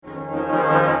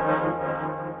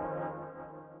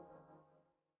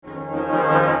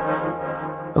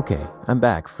Okay, I'm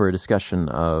back for a discussion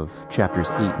of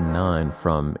chapters 8 and 9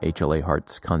 from H.L.A.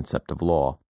 Hart's Concept of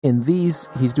Law. In these,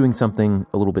 he's doing something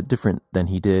a little bit different than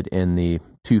he did in the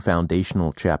two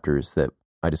foundational chapters that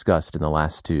I discussed in the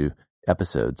last two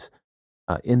episodes.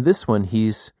 In this one,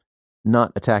 he's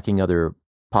not attacking other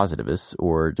positivists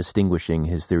or distinguishing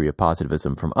his theory of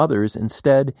positivism from others.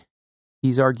 Instead,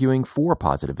 he's arguing for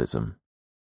positivism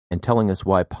and telling us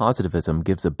why positivism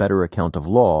gives a better account of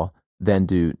law than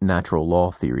do natural law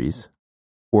theories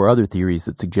or other theories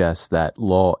that suggest that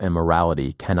law and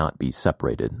morality cannot be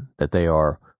separated, that they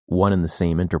are one and the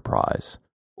same enterprise,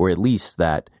 or at least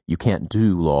that you can't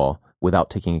do law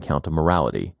without taking account of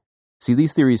morality. See,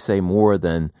 these theories say more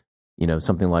than,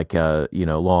 something like, law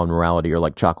and morality are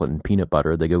like chocolate and peanut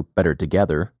butter. They go better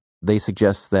together. They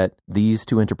suggest that these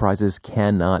two enterprises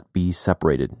cannot be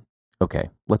separated. Okay,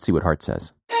 let's see what Hart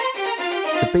says.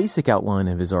 The basic outline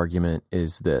of his argument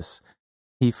is this.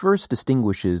 He first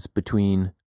distinguishes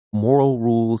between moral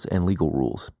rules and legal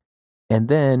rules. And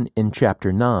then in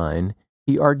chapter 9,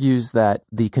 he argues that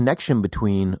the connection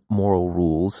between moral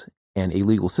rules and a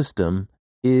legal system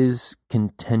is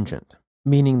contingent,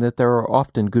 meaning that there are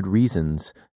often good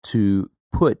reasons to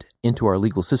put into our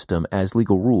legal system as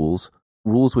legal rules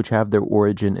which have their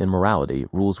origin in morality,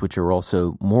 rules which are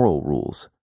also moral rules.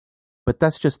 But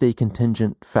that's just a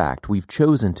contingent fact. We've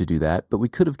chosen to do that, but we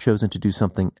could have chosen to do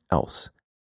something else.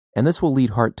 And this will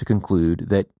lead Hart to conclude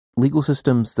that legal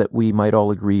systems that we might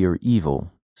all agree are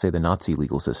evil, say the Nazi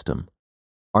legal system,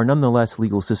 are nonetheless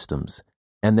legal systems,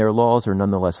 and their laws are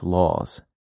nonetheless laws.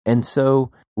 And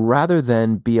so, rather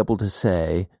than be able to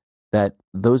say that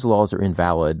those laws are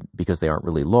invalid because they aren't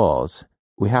really laws,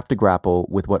 we have to grapple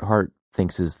with what Hart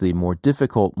thinks is the more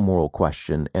difficult moral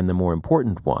question and the more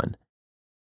important one.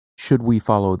 Should we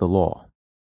follow the law?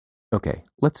 Okay,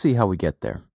 let's see how we get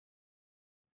there.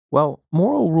 Well,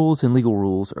 moral rules and legal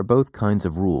rules are both kinds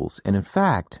of rules, and in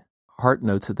fact, Hart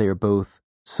notes that they are both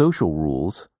social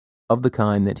rules of the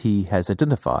kind that he has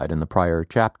identified in the prior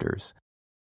chapters.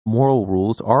 Moral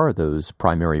rules are those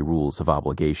primary rules of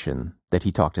obligation that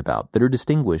he talked about that are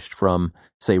distinguished from,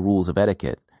 say, rules of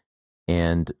etiquette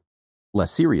and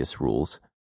less serious rules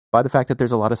by the fact that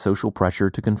there's a lot of social pressure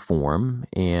to conform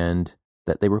and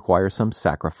that they require some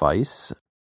sacrifice.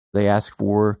 They ask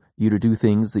for you to do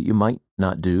things that you might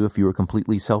not do if you were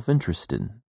completely self-interested.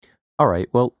 All right,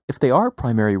 well, if they are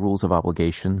primary rules of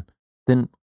obligation, then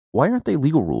why aren't they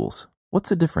legal rules? What's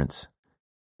the difference?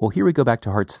 Well, here we go back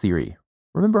to Hart's theory.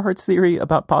 Remember Hart's theory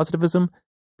about positivism?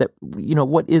 That,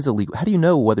 what is illegal? How do you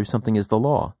know whether something is the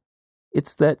law?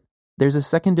 It's that there's a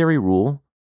secondary rule,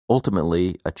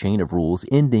 ultimately a chain of rules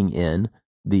ending in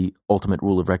the ultimate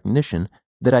rule of recognition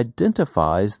that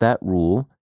identifies that rule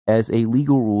as a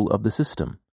legal rule of the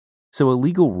system. So a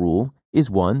legal rule is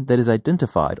one that is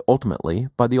identified ultimately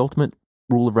by the ultimate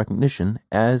rule of recognition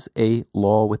as a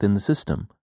law within the system.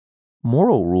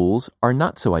 Moral rules are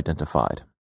not so identified.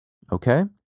 Okay?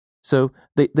 So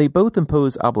they both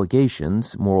impose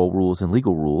obligations, moral rules and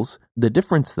legal rules. The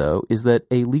difference, though, is that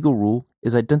a legal rule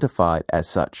is identified as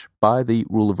such by the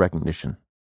rule of recognition.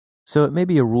 So it may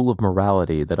be a rule of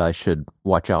morality that I should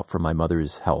watch out for my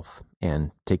mother's health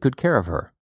and take good care of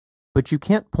her. But you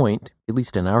can't point, at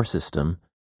least in our system,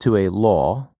 to a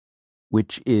law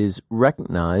which is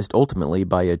recognized ultimately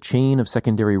by a chain of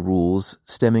secondary rules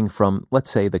stemming from, let's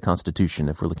say, the Constitution,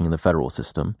 if we're looking at the federal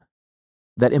system,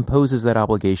 that imposes that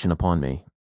obligation upon me.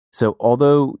 So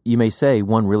although you may say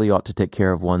one really ought to take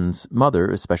care of one's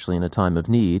mother, especially in a time of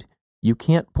need, you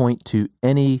can't point to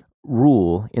any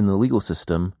rule in the legal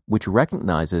system which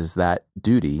recognizes that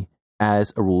duty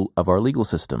as a rule of our legal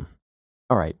system.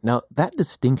 All right, now that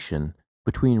distinction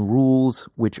between rules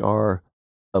which are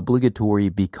obligatory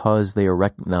because they are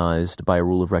recognized by a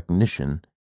rule of recognition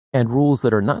and rules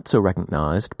that are not so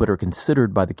recognized but are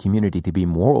considered by the community to be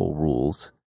moral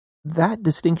rules, that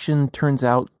distinction turns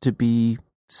out to be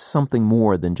something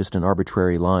more than just an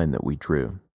arbitrary line that we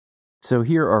drew. So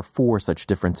here are 4 such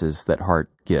differences that Hart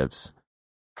gives.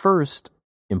 First,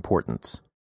 importance.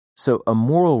 So a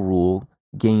moral rule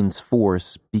gains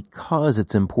force because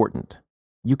it's important.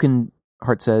 You can,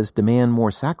 Hart says, demand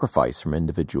more sacrifice from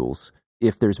individuals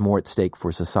if there's more at stake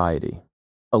for society.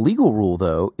 A legal rule,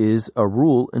 though, is a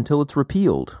rule until it's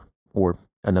repealed, or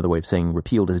another way of saying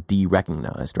repealed is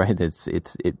de-recognized, right?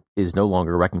 It is no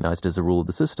longer recognized as a rule of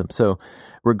the system. So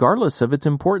regardless of its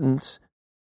importance,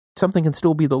 something can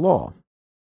still be the law.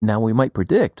 Now, we might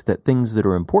predict that things that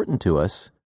are important to us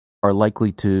are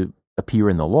likely to appear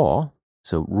in the law.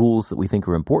 So rules that we think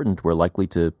are important, we're likely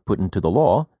to put into the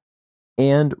law.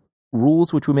 And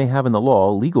rules which we may have in the law,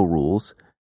 legal rules,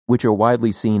 which are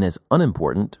widely seen as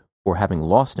unimportant or having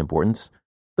lost importance,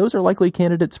 those are likely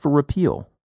candidates for repeal.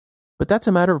 But that's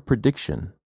a matter of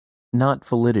prediction, not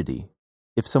validity.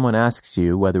 If someone asks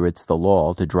you whether it's the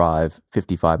law to drive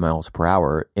 55 miles per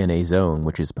hour in a zone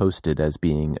which is posted as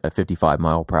being a 55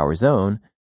 mile per hour zone,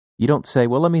 you don't say,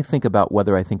 well, let me think about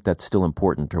whether I think that's still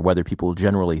important or whether people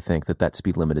generally think that that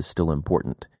speed limit is still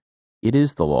important. It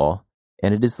is the law,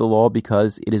 and it is the law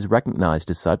because it is recognized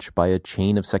as such by a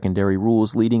chain of secondary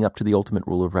rules leading up to the ultimate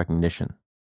rule of recognition.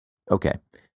 Okay,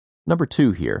 number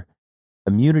 2 here,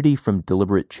 immunity from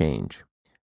deliberate change.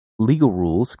 Legal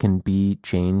rules can be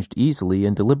changed easily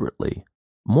and deliberately.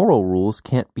 Moral rules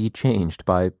can't be changed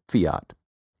by fiat.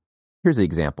 Here's an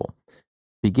example.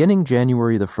 Beginning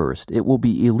January the 1st, it will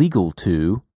be illegal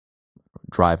to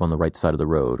drive on the right side of the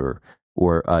road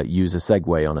or use a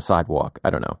Segway on a sidewalk, I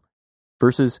don't know.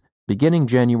 Versus beginning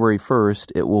January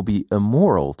 1st, it will be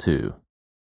immoral to.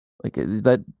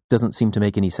 That doesn't seem to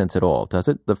make any sense at all, does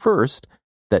it? The first,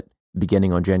 that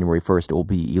beginning on January 1st, it will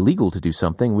be illegal to do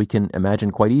something, we can imagine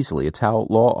quite easily. It's how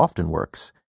law often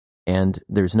works. And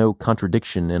there's no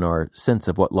contradiction in our sense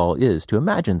of what law is to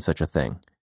imagine such a thing.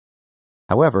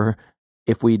 However,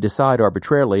 if we decide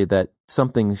arbitrarily that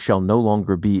something shall no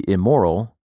longer be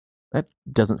immoral, that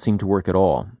doesn't seem to work at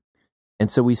all.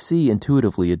 And so we see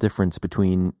intuitively a difference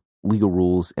between legal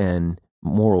rules and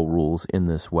moral rules in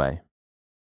this way.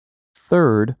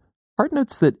 Third, Hart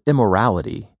notes that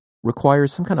immorality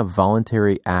requires some kind of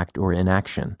voluntary act or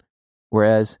inaction,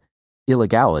 whereas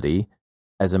illegality,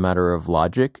 as a matter of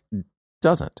logic,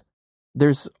 doesn't.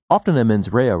 There's often a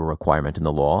mens rea requirement in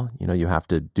the law. You have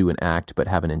to do an act but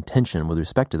have an intention with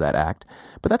respect to that act.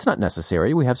 But that's not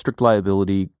necessary. We have strict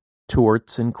liability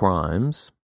torts and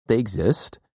crimes. They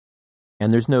exist.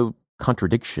 And there's no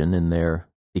contradiction in their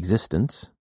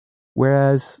existence.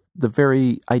 Whereas the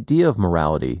very idea of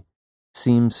morality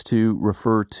seems to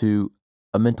refer to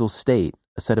a mental state,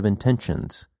 a set of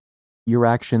intentions. Your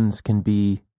actions can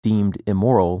be deemed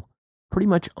immoral pretty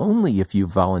much only if you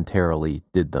voluntarily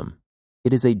did them.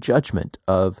 It is a judgment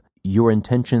of your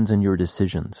intentions and your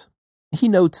decisions. He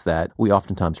notes that we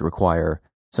oftentimes require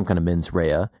some kind of mens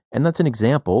rea, and that's an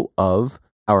example of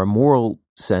our moral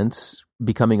sense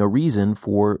becoming a reason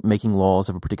for making laws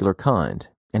of a particular kind.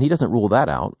 And he doesn't rule that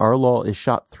out. Our law is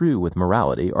shot through with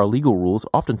morality. Our legal rules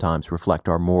oftentimes reflect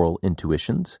our moral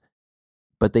intuitions,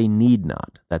 but they need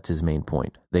not. That's his main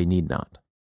point. They need not.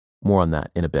 More on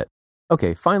that in a bit.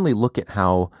 Okay, finally look at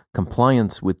how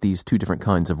compliance with these two different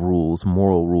kinds of rules,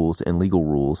 moral rules and legal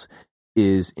rules,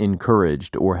 is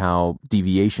encouraged or how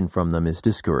deviation from them is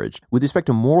discouraged. With respect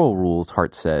to moral rules,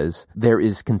 Hart says, there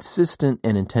is consistent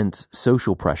and intense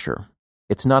social pressure.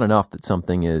 It's not enough that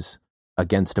something is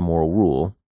against a moral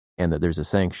rule and that there's a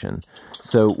sanction.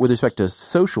 So with respect to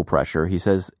social pressure, he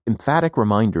says, emphatic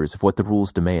reminders of what the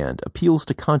rules demand, appeals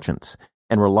to conscience,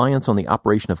 and reliance on the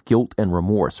operation of guilt and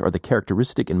remorse are the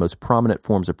characteristic and most prominent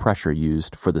forms of pressure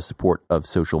used for the support of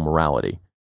social morality.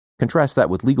 Contrast that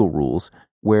with legal rules,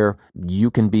 where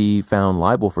you can be found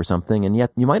liable for something, and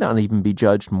yet you might not even be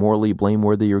judged morally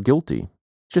blameworthy or guilty.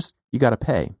 Just, you gotta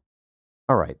pay.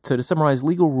 All right, so to summarize,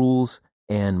 legal rules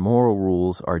and moral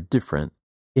rules are different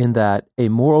in that a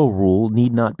moral rule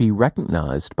need not be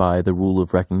recognized by the rule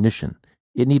of recognition.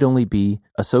 It need only be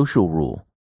a social rule,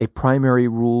 a primary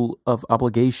rule of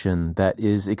obligation that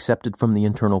is accepted from the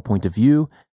internal point of view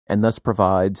and thus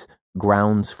provides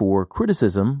grounds for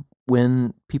criticism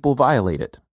when people violate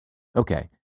it. Okay,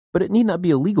 but it need not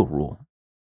be a legal rule.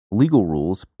 Legal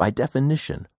rules, by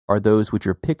definition, are those which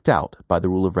are picked out by the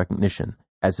rule of recognition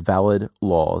as valid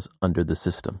laws under the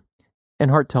system.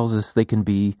 And Hart tells us they can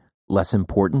be less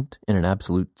important in an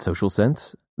absolute social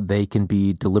sense. They can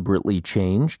be deliberately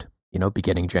changed.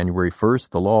 Beginning January 1st,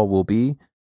 the law will be.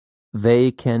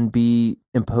 They can be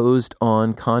imposed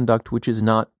on conduct which is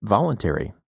not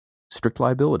voluntary, strict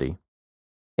liability.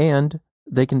 And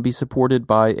they can be supported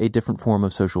by a different form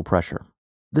of social pressure.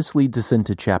 This leads us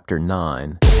into Chapter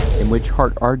 9, in which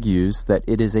Hart argues that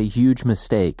it is a huge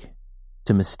mistake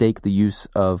to mistake the use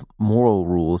of moral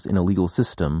rules in a legal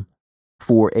system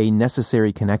for a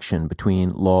necessary connection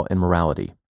between law and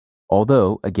morality.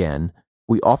 Although, again,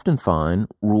 we often find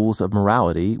rules of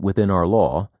morality within our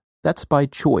law, that's by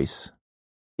choice.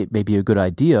 It may be a good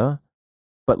idea,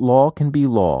 but law can be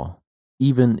law,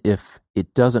 even if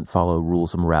it doesn't follow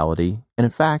rules of morality, and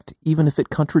in fact, even if it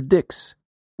contradicts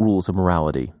rules of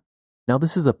morality. Now,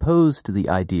 this is opposed to the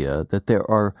idea that there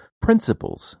are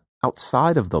principles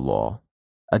outside of the law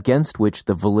against which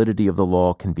the validity of the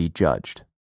law can be judged.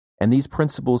 And these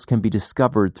principles can be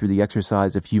discovered through the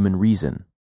exercise of human reason.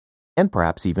 And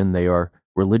perhaps even they are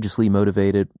religiously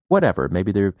motivated, whatever.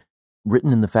 Maybe they're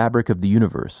written in the fabric of the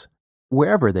universe.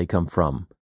 Wherever they come from,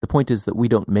 The point is that we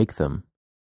don't make them,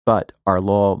 but our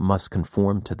law must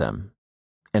conform to them.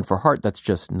 And for Hart, that's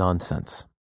just nonsense.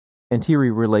 And here he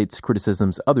relates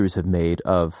criticisms others have made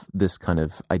of this kind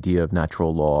of idea of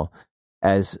natural law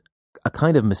as a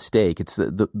kind of mistake. It's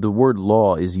the word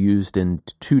law is used in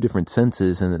two different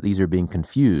senses, and that these are being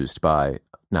confused by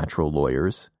natural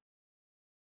lawyers.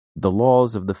 The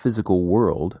laws of the physical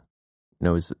world,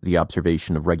 is the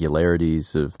observation of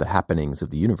regularities of the happenings of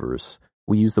the universe.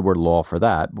 We use the word law for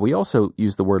that, but we also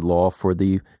use the word law for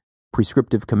the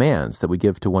prescriptive commands that we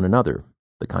give to one another,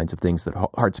 the kinds of things that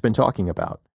Hart's been talking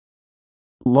about.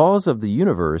 Laws of the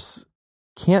universe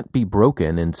can't be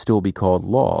broken and still be called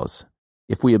laws.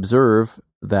 If we observe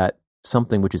that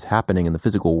something which is happening in the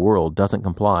physical world doesn't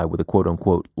comply with a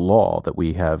quote-unquote law that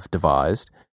we have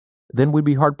devised, then we'd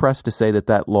be hard-pressed to say that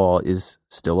that law is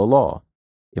still a law.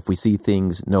 If we see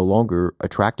things no longer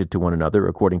attracted to one another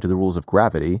according to the rules of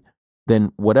gravity,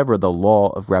 then whatever the law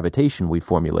of gravitation we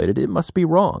formulated, it must be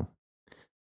wrong.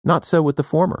 Not so with the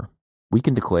former. We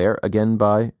can declare, again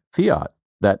by fiat,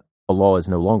 that a law is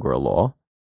no longer a law.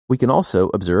 We can also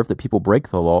observe that people break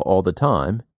the law all the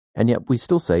time, and yet we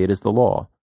still say it is the law.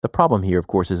 The problem here, of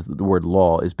course, is that the word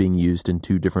law is being used in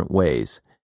two different ways,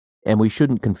 and we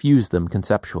shouldn't confuse them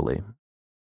conceptually.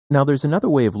 Now, there's another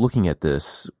way of looking at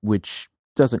this, which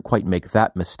doesn't quite make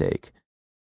that mistake,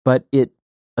 but it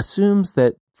assumes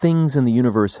that things in the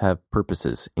universe have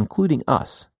purposes, including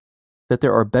us, that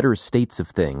there are better states of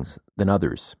things than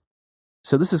others.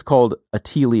 So this is called a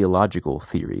teleological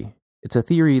theory. It's a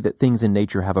theory that things in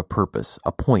nature have a purpose,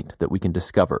 a point that we can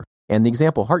discover. And the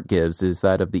example Hart gives is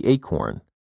that of the acorn,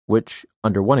 which,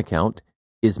 under one account,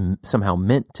 is somehow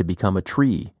meant to become a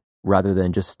tree rather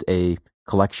than just a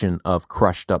collection of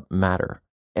crushed up matter.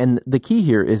 And the key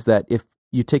here is that if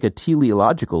you take a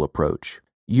teleological approach,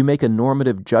 you make a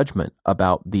normative judgment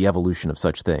about the evolution of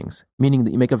such things, meaning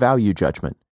that you make a value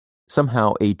judgment.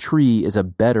 Somehow a tree is a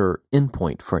better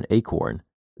endpoint for an acorn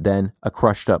than a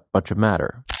crushed up bunch of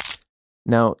matter.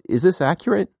 Now, is this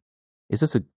accurate? Is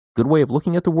this a good way of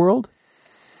looking at the world?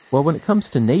 Well, when it comes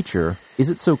to nature, is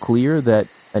it so clear that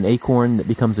an acorn that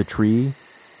becomes a tree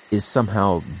is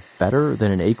somehow better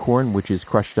than an acorn which is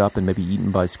crushed up and maybe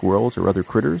eaten by squirrels or other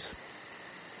critters?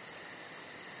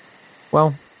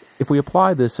 Well, if we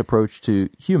apply this approach to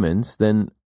humans, then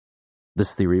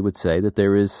this theory would say that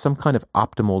there is some kind of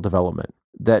optimal development,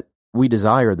 that we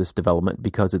desire this development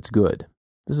because it's good.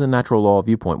 This is a natural law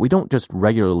viewpoint. We don't just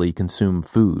regularly consume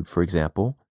food, for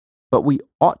example, but we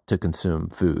ought to consume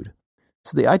food.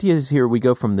 So the idea is here we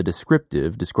go from the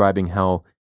descriptive, describing how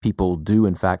people do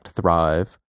in fact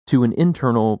thrive, to an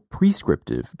internal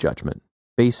prescriptive judgment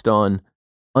based on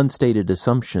unstated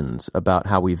assumptions about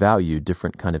how we value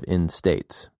different kind of end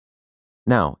states.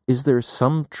 Now, is there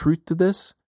some truth to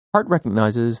this? Hart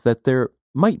recognizes that there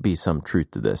might be some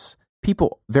truth to this.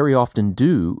 People very often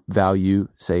do value,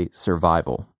 say,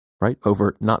 survival, right,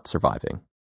 over not surviving.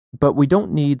 But we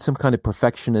don't need some kind of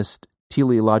perfectionist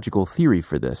teleological theory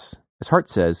for this. As Hart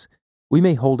says, we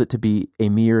may hold it to be a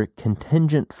mere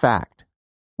contingent fact,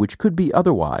 which could be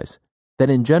otherwise, that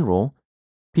in general,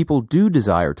 people do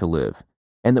desire to live,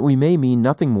 and that we may mean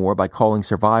nothing more by calling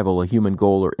survival a human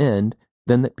goal or end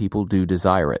than that people do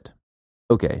desire it.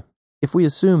 Okay, if we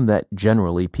assume that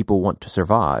generally people want to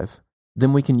survive,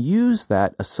 then we can use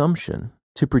that assumption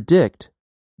to predict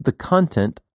the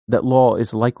content that law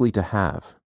is likely to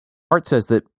have. Hart says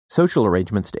that social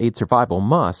arrangements to aid survival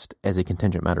must, as a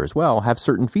contingent matter as well, have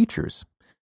certain features.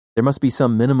 There must be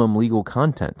some minimum legal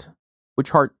content,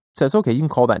 which Hart says, okay, you can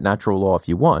call that natural law if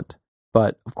you want,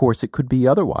 but of course it could be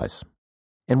otherwise.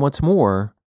 And what's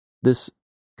more, this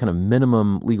kind of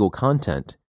minimum legal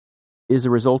content is a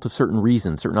result of certain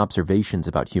reasons, certain observations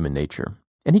about human nature.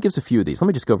 And he gives a few of these. Let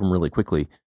me just go over them really quickly.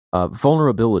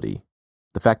 Vulnerability.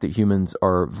 The fact that humans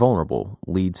are vulnerable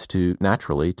leads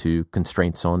naturally to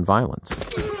constraints on violence.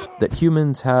 That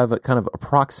humans have a kind of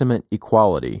approximate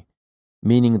equality,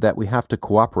 meaning that we have to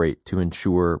cooperate to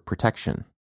ensure protection.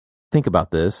 Think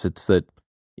about this. It's that,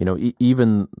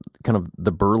 even kind of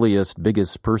the burliest,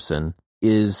 biggest person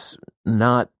is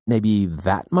not maybe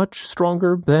that much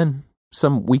stronger than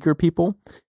some weaker people.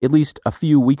 At least a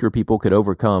few weaker people could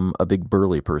overcome a big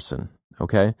burly person,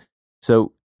 okay?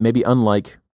 So maybe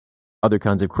unlike other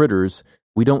kinds of critters,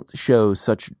 we don't show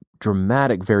such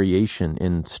dramatic variation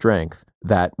in strength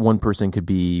that one person could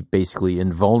be basically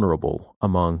invulnerable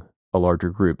among a larger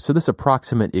group. So this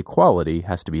approximate equality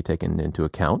has to be taken into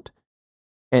account.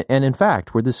 And in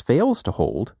fact, where this fails to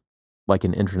hold, like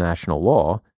in international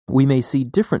law, we may see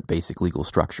different basic legal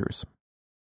structures.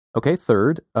 Okay,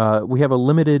 third, we have a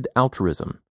limited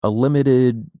altruism. a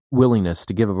limited willingness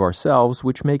to give of ourselves,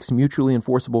 which makes mutually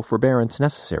enforceable forbearance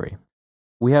necessary.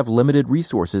 We have limited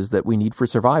resources that we need for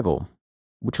survival,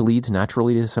 which leads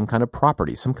naturally to some kind of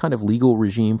property, some kind of legal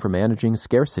regime for managing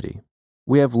scarcity.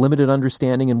 We have limited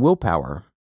understanding and willpower,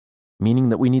 meaning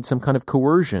that we need some kind of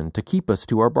coercion to keep us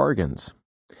to our bargains.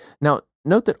 Now,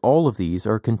 note that all of these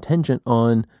are contingent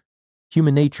on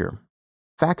human nature,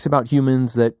 facts about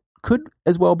humans that could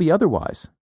as well be otherwise.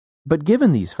 But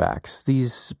given these facts,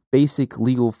 these basic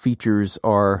legal features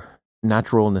are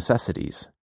natural necessities,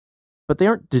 but they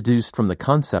aren't deduced from the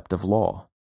concept of law.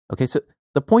 Okay, so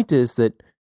the point is that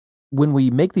when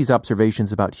we make these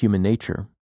observations about human nature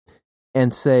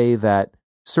and say that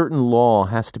certain law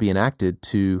has to be enacted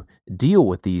to deal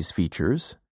with these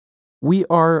features, we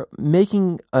are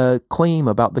making a claim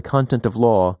about the content of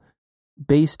law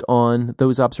based on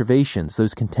those observations,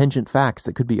 those contingent facts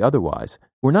that could be otherwise.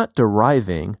 We're not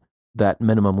deriving that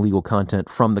minimum legal content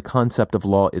from the concept of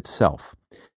law itself.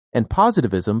 And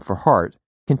positivism, for Hart,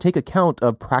 can take account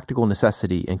of practical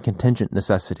necessity and contingent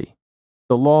necessity.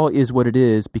 The law is what it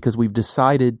is because we've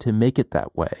decided to make it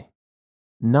that way,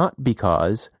 not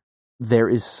because there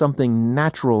is something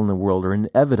natural in the world or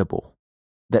inevitable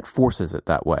that forces it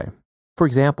that way. For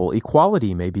example,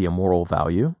 equality may be a moral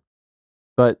value,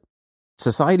 but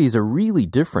societies are really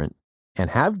different and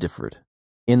have differed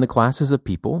in the classes of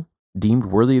people deemed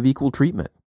worthy of equal treatment.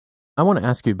 I want to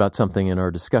ask you about something in our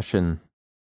discussion,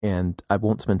 and I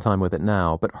won't spend time with it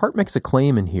now, but Hart makes a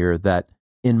claim in here that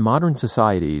in modern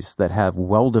societies that have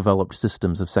well-developed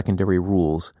systems of secondary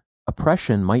rules,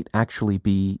 oppression might actually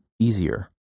be easier.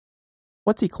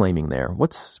 What's he claiming there?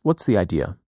 What's the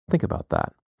idea? Think about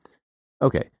that.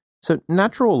 Okay, so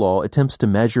natural law attempts to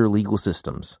measure legal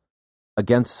systems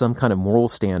against some kind of moral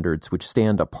standards which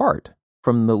stand apart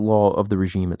from the law of the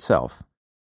regime itself.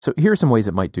 So here are some ways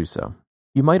it might do so.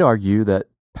 You might argue that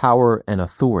power and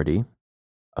authority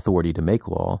to make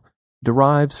law,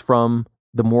 derives from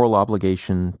the moral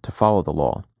obligation to follow the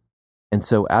law. And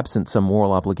so absent some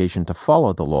moral obligation to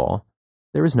follow the law,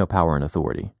 there is no power and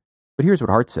authority. But here's what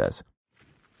Hart says.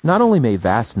 Not only may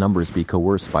vast numbers be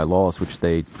coerced by laws which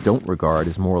they don't regard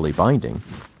as morally binding,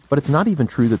 but it's not even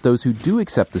true that those who do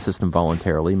accept the system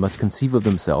voluntarily must conceive of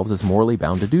themselves as morally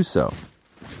bound to do so,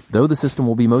 though the system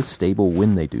will be most stable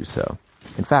when they do so.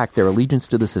 In fact, their allegiance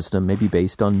to the system may be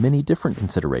based on many different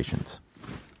considerations.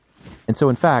 And so,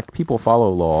 in fact, people follow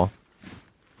law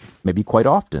maybe quite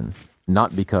often,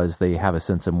 not because they have a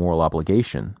sense of moral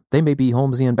obligation. They may be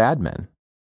Holmesian bad men.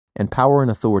 And power and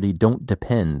authority don't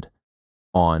depend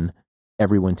on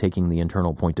everyone taking the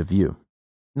internal point of view.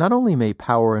 Not only may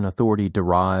power and authority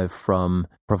derive from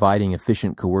providing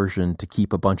efficient coercion to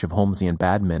keep a bunch of Holmesian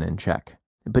bad men in check,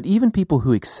 but even people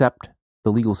who accept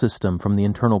the legal system from the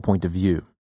internal point of view,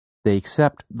 they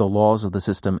accept the laws of the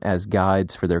system as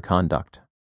guides for their conduct.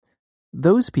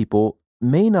 Those people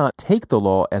may not take the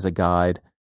law as a guide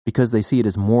because they see it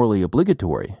as morally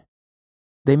obligatory.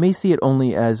 They may see it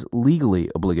only as legally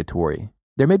obligatory.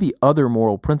 There may be other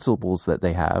moral principles that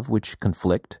they have which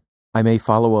conflict. I may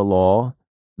follow a law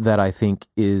that I think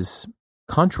is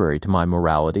contrary to my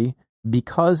morality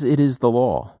because it is the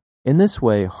law. In this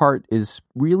way, Hart is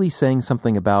really saying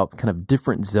something about kind of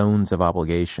different zones of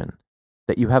obligation,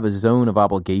 that you have a zone of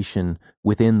obligation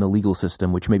within the legal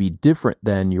system which may be different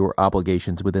than your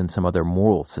obligations within some other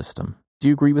moral system. Do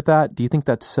you agree with that? Do you think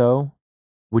that's so?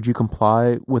 Would you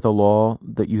comply with a law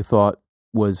that you thought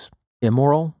was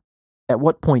immoral? At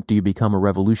what point do you become a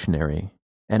revolutionary?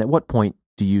 And at what point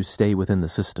do you stay within the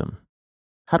system?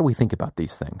 How do we think about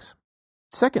these things?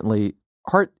 Secondly,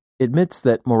 Hart admits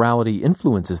that morality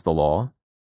influences the law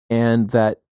and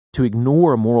that to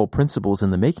ignore moral principles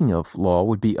in the making of law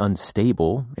would be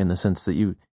unstable in the sense that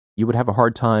you would have a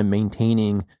hard time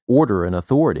maintaining order and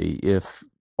authority if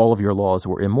all of your laws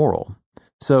were immoral.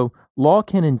 So law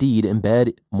can indeed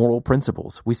embed moral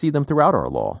principles. We see them throughout our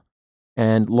law.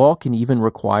 And law can even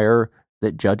require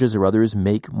that judges or others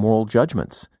make moral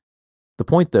judgments. The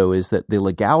point, though, is that the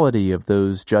legality of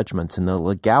those judgments and the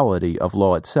legality of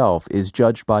law itself is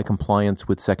judged by compliance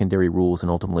with secondary rules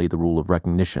and ultimately the rule of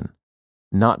recognition,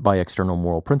 not by external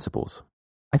moral principles.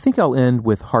 I think I'll end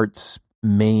with Hart's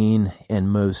main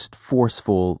and most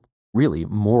forceful, really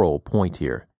moral point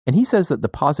here. And he says that the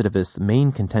positivist's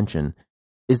main contention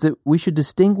is that we should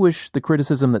distinguish the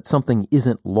criticism that something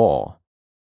isn't law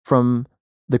from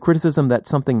the criticism that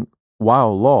something,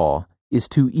 while law, is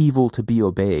too evil to be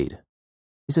obeyed.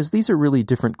 He says these are really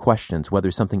different questions, whether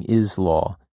something is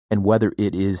law and whether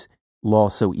it is law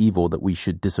so evil that we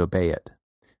should disobey it.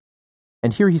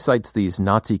 And here he cites these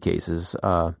Nazi cases,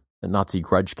 the Nazi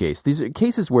grudge case. These are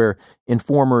cases where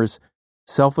informers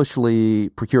selfishly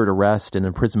procured arrest and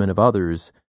imprisonment of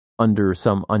others under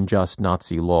some unjust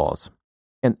Nazi laws.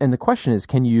 And the question is,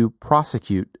 can you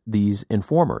prosecute these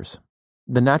informers?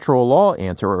 The natural law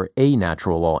answer, or a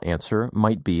natural law answer,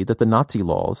 might be that the Nazi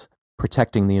laws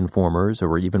protecting the informers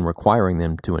or even requiring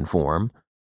them to inform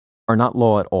are not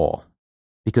law at all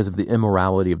because of the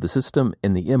immorality of the system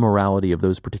and the immorality of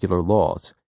those particular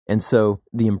laws. And so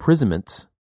the imprisonments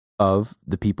of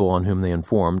the people on whom they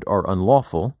informed are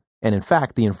unlawful, and in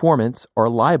fact, the informants are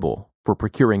liable for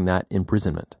procuring that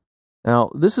imprisonment.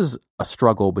 Now, this is a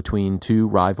struggle between two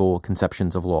rival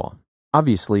conceptions of law.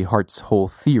 Obviously, Hart's whole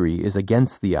theory is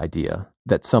against the idea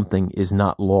that something is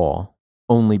not law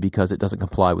only because it doesn't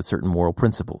comply with certain moral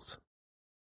principles.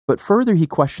 But further, he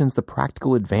questions the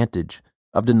practical advantage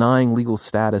of denying legal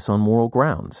status on moral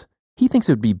grounds. He thinks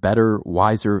it would be better,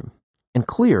 wiser, and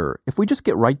clearer if we just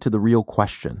get right to the real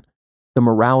question, the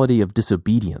morality of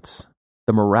disobedience,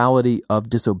 the morality of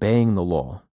disobeying the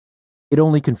law. It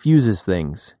only confuses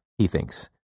things, he thinks,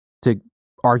 to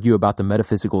argue about the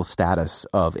metaphysical status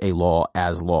of a law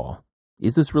as law.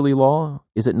 Is this really law?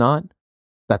 Is it not?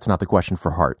 That's not the question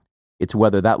for Hart. It's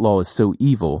whether that law is so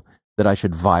evil that I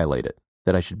should violate it,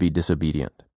 that I should be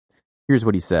disobedient. Here's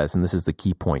what he says, and this is the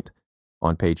key point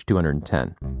on page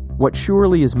 210. What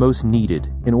surely is most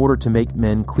needed in order to make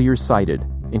men clear-sighted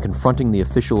in confronting the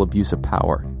official abuse of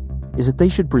power is that they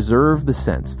should preserve the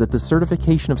sense that the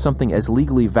certification of something as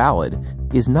legally valid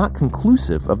is not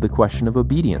conclusive of the question of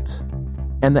obedience,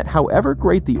 and that however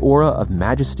great the aura of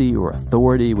majesty or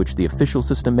authority which the official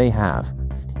system may have,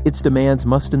 its demands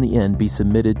must in the end be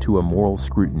submitted to a moral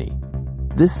scrutiny.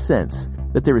 This sense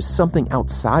that there is something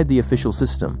outside the official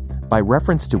system, by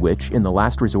reference to which, in the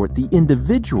last resort, the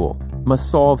individual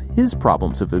must solve his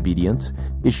problems of obedience,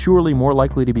 is surely more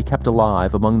likely to be kept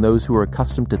alive among those who are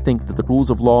accustomed to think that the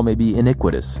rules of law may be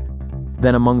iniquitous,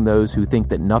 than among those who think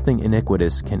that nothing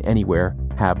iniquitous can anywhere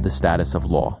have the status of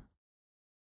law.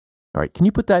 All right, can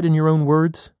you put that in your own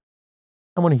words?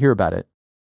 I want to hear about it.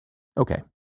 Okay.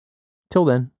 Till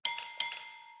then.